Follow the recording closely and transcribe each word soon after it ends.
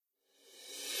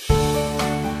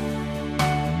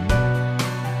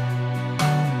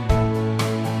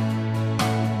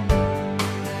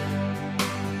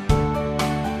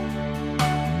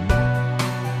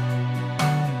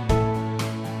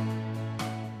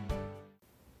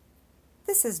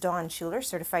This is Dawn Schuler,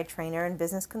 certified trainer and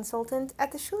business consultant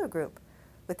at the Schuler Group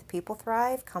with the People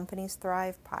Thrive, Companies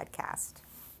Thrive podcast.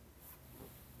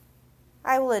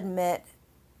 I will admit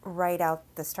right out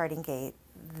the starting gate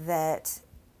that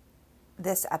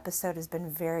this episode has been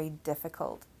very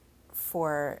difficult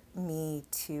for me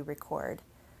to record.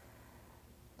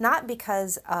 Not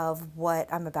because of what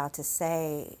I'm about to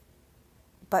say,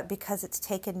 but because it's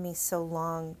taken me so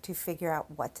long to figure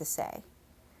out what to say.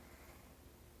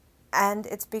 And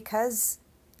it's because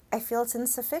I feel it's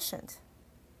insufficient.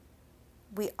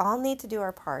 We all need to do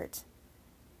our part,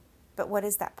 but what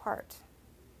is that part?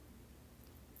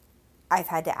 I've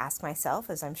had to ask myself,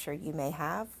 as I'm sure you may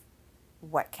have,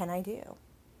 what can I do?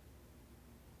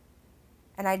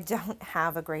 And I don't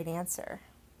have a great answer.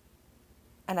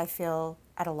 And I feel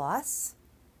at a loss.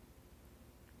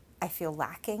 I feel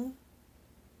lacking.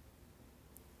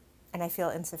 And I feel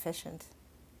insufficient.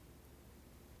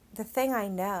 The thing I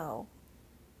know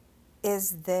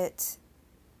is that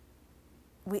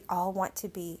we all want to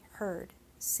be heard,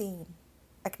 seen,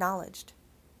 acknowledged,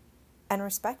 and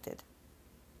respected.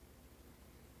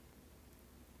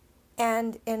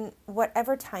 And in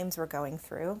whatever times we're going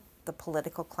through, the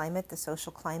political climate, the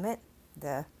social climate,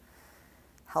 the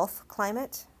health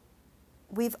climate,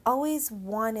 we've always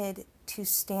wanted to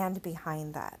stand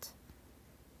behind that,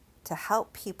 to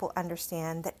help people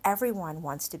understand that everyone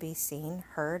wants to be seen,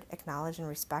 heard, acknowledged, and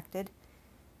respected,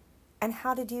 and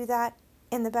how to do that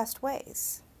in the best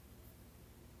ways.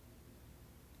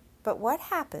 But what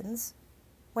happens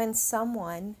when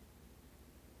someone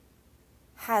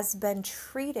has been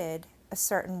treated a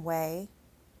certain way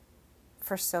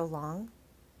for so long,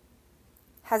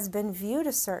 has been viewed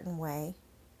a certain way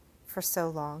for so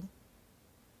long,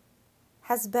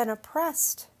 has been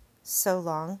oppressed so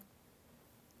long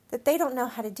that they don't know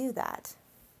how to do that?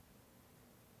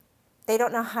 They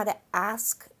don't know how to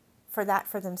ask for that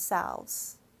for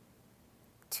themselves,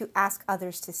 to ask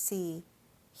others to see,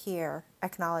 hear,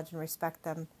 acknowledge, and respect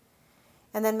them,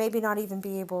 and then maybe not even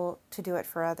be able to do it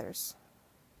for others.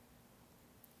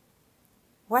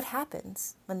 What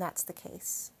happens when that's the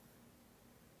case?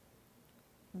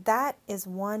 That is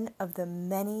one of the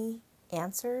many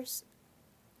answers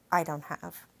I don't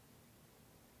have.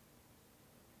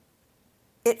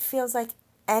 It feels like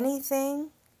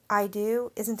anything I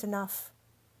do isn't enough,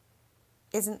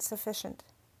 isn't sufficient.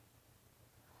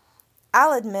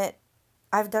 I'll admit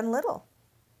I've done little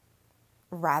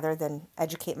rather than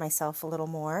educate myself a little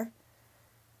more,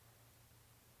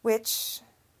 which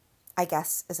I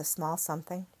guess is a small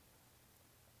something,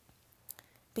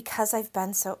 because I've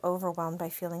been so overwhelmed by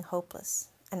feeling hopeless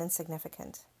and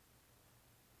insignificant.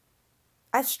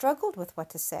 I've struggled with what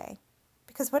to say,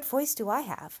 because what voice do I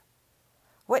have?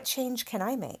 What change can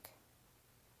I make?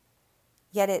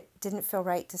 Yet it didn't feel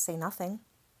right to say nothing.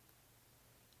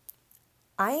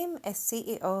 I am a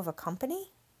CEO of a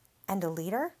company and a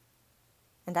leader,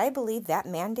 and I believe that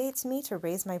mandates me to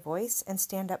raise my voice and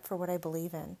stand up for what I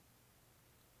believe in.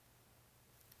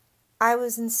 I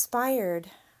was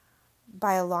inspired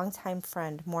by a longtime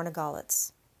friend, Morna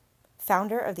Galitz,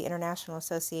 founder of the International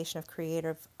Association of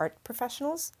Creative Art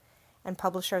Professionals and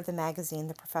publisher of the magazine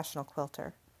The Professional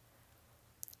Quilter.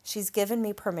 She's given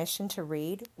me permission to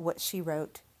read what she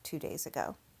wrote 2 days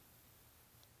ago.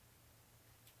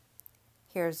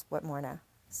 Here's what Morna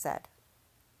said.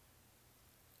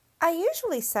 I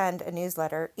usually send a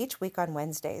newsletter each week on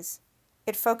Wednesdays.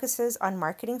 It focuses on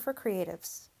marketing for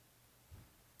creatives.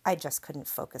 I just couldn't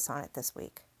focus on it this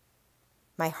week.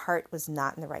 My heart was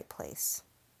not in the right place.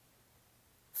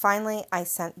 Finally, I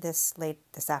sent this late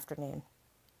this afternoon.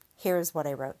 Here's what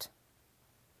I wrote.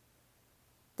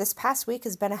 This past week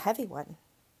has been a heavy one.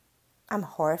 I'm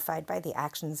horrified by the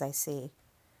actions I see.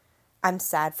 I'm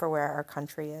sad for where our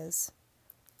country is.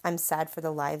 I'm sad for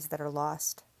the lives that are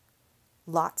lost.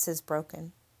 Lots is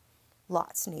broken.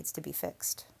 Lots needs to be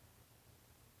fixed.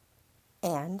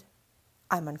 And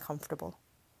I'm uncomfortable.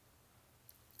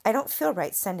 I don't feel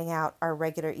right sending out our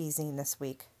regular e-zine this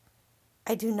week.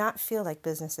 I do not feel like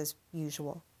business as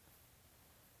usual.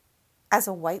 As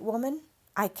a white woman,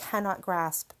 I cannot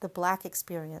grasp the Black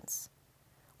experience.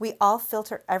 We all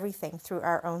filter everything through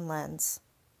our own lens.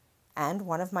 And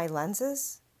one of my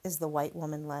lenses is the white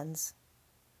woman lens.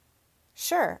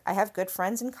 Sure, I have good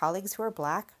friends and colleagues who are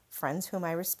Black, friends whom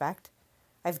I respect.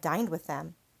 I've dined with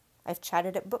them. I've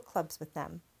chatted at book clubs with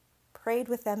them, prayed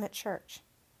with them at church,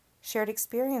 shared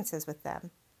experiences with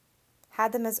them,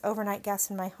 had them as overnight guests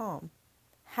in my home,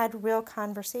 had real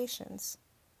conversations.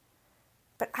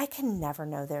 But I can never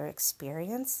know their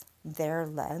experience, their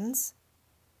lens.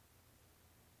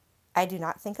 I do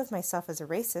not think of myself as a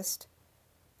racist.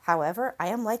 However, I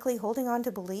am likely holding on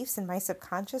to beliefs in my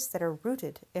subconscious that are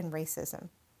rooted in racism.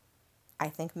 I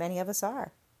think many of us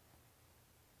are.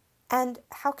 And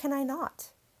how can I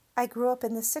not? I grew up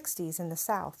in the 60s in the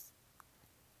South.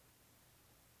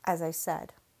 As I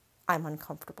said, I'm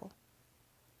uncomfortable.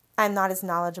 I'm not as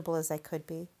knowledgeable as I could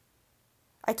be.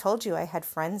 I told you I had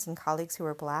friends and colleagues who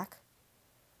were Black.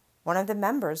 One of the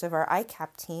members of our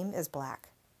ICAP team is Black.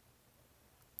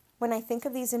 When I think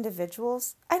of these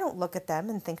individuals, I don't look at them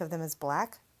and think of them as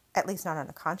Black, at least not on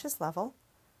a conscious level.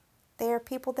 They are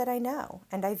people that I know,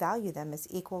 and I value them as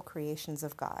equal creations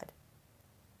of God.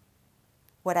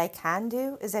 What I can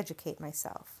do is educate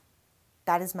myself.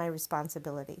 That is my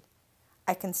responsibility.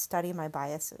 I can study my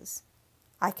biases.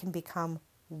 I can become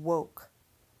woke.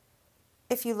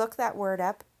 If you look that word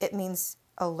up, it means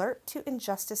alert to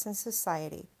injustice in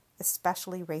society,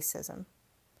 especially racism.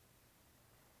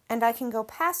 And I can go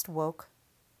past woke,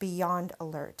 beyond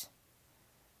alert.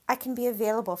 I can be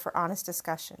available for honest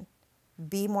discussion,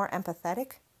 be more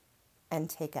empathetic, and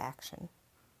take action.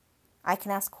 I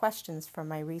can ask questions from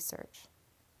my research.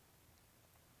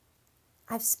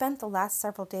 I've spent the last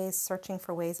several days searching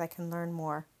for ways I can learn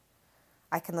more.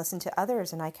 I can listen to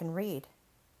others and I can read.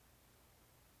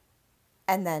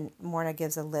 And then Morna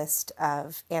gives a list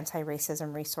of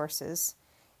anti-racism resources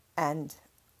and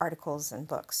articles and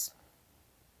books.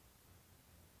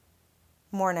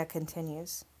 Morna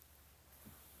continues.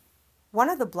 One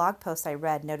of the blog posts I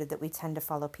read noted that we tend to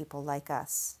follow people like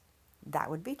us. That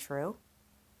would be true.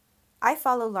 I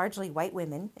follow largely white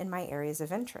women in my areas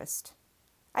of interest.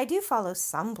 I do follow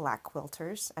some Black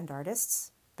quilters and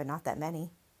artists, but not that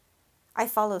many. I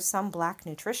follow some Black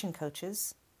nutrition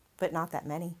coaches, but not that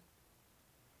many.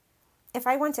 If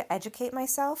I want to educate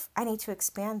myself, I need to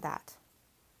expand that.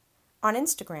 On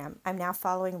Instagram, I'm now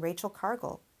following Rachel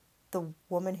Cargill, the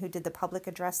woman who did the public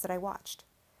address that I watched.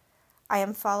 I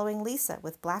am following Lisa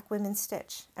with Black Women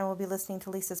Stitch and will be listening to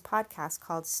Lisa's podcast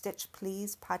called Stitch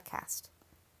Please Podcast.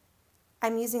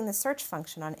 I'm using the search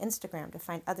function on Instagram to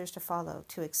find others to follow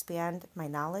to expand my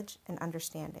knowledge and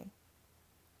understanding.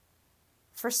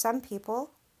 For some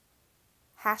people,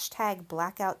 hashtag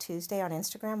Blackout Tuesday on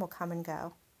Instagram will come and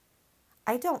go.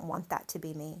 I don't want that to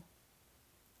be me.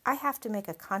 I have to make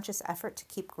a conscious effort to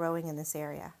keep growing in this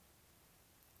area.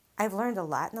 I've learned a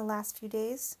lot in the last few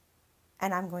days,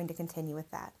 and I'm going to continue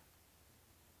with that.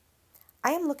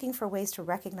 I am looking for ways to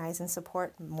recognize and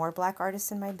support more Black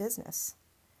artists in my business.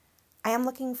 I am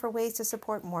looking for ways to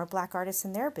support more Black artists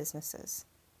in their businesses.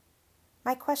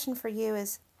 My question for you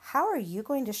is, how are you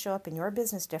going to show up in your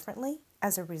business differently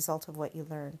as a result of what you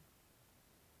learn?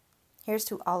 Here's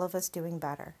to all of us doing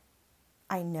better.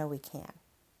 I know we can.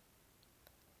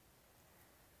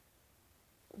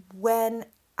 When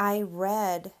I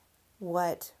read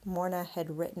what Morna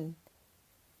had written,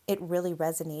 it really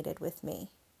resonated with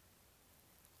me.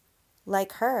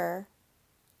 Like her,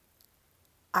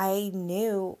 I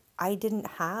knew I didn't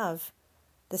have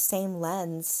the same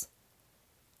lens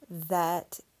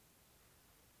that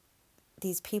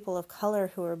these people of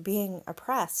color who are being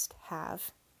oppressed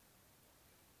have.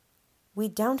 We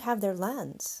don't have their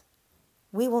lens.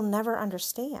 We will never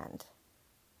understand.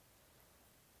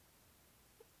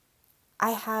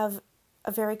 I have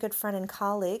a very good friend and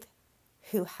colleague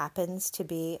who happens to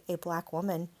be a Black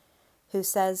woman who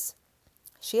says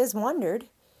she has wondered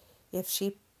if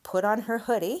she put on her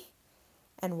hoodie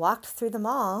and walked through the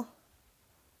mall,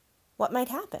 what might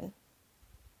happen.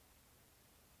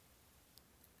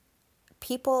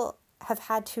 People have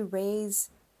had to raise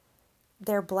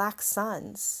their Black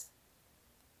sons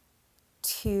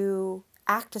to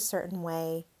act a certain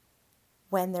way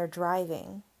when they're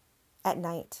driving at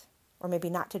night, or maybe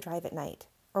not to drive at night,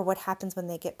 or what happens when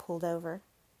they get pulled over.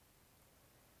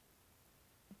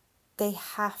 They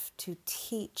have to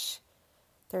teach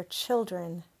their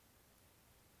children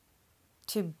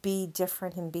to be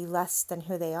different and be less than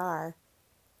who they are,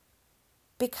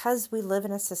 because we live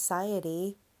in a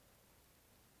society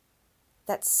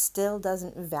that still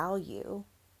doesn't value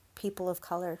people of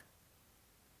color.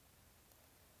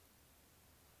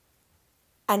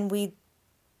 And we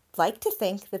like to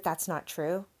think that that's not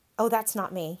true. Oh, that's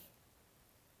not me.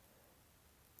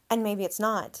 And maybe it's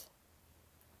not.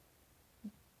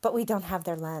 But we don't have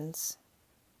their lens.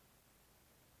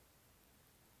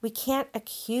 We can't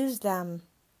accuse them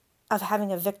of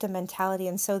having a victim mentality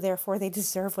and so therefore they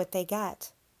deserve what they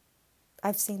get.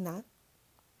 I've seen that.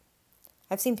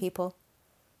 I've seen people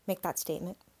make that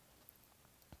statement.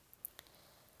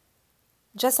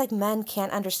 Just like men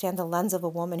can't understand the lens of a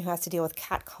woman who has to deal with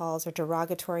catcalls or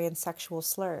derogatory and sexual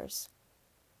slurs,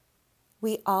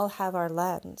 we all have our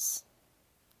lens.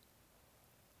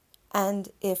 And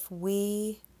if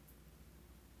we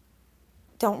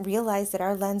don't realize that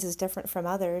our lens is different from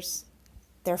others,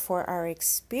 therefore our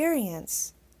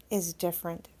experience is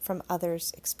different from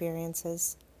others'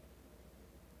 experiences,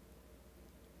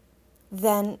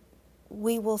 then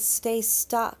we will stay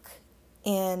stuck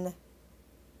in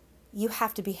you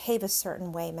have to behave a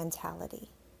certain way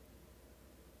mentality.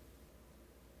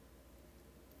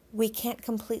 We can't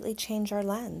completely change our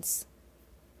lens,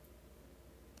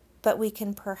 but we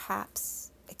can perhaps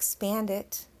expand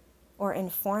it or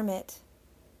inform it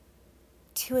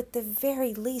to at the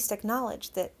very least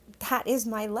acknowledge that that is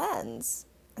my lens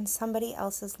and somebody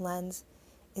else's lens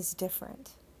is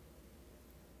different.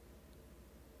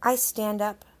 I stand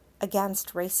up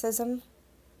against racism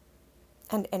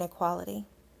and inequality.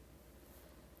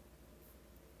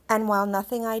 And while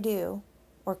nothing I do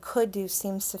or could do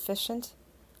seems sufficient,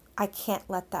 I can't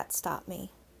let that stop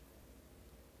me.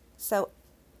 So,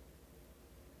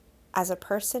 as a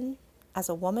person, as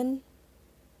a woman,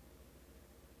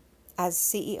 as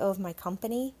CEO of my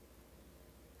company,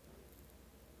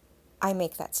 I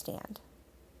make that stand.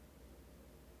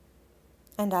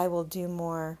 And I will do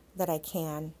more that I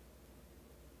can,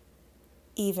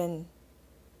 even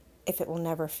if it will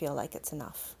never feel like it's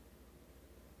enough.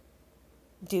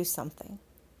 Do something.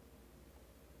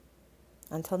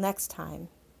 Until next time,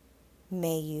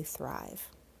 may you thrive.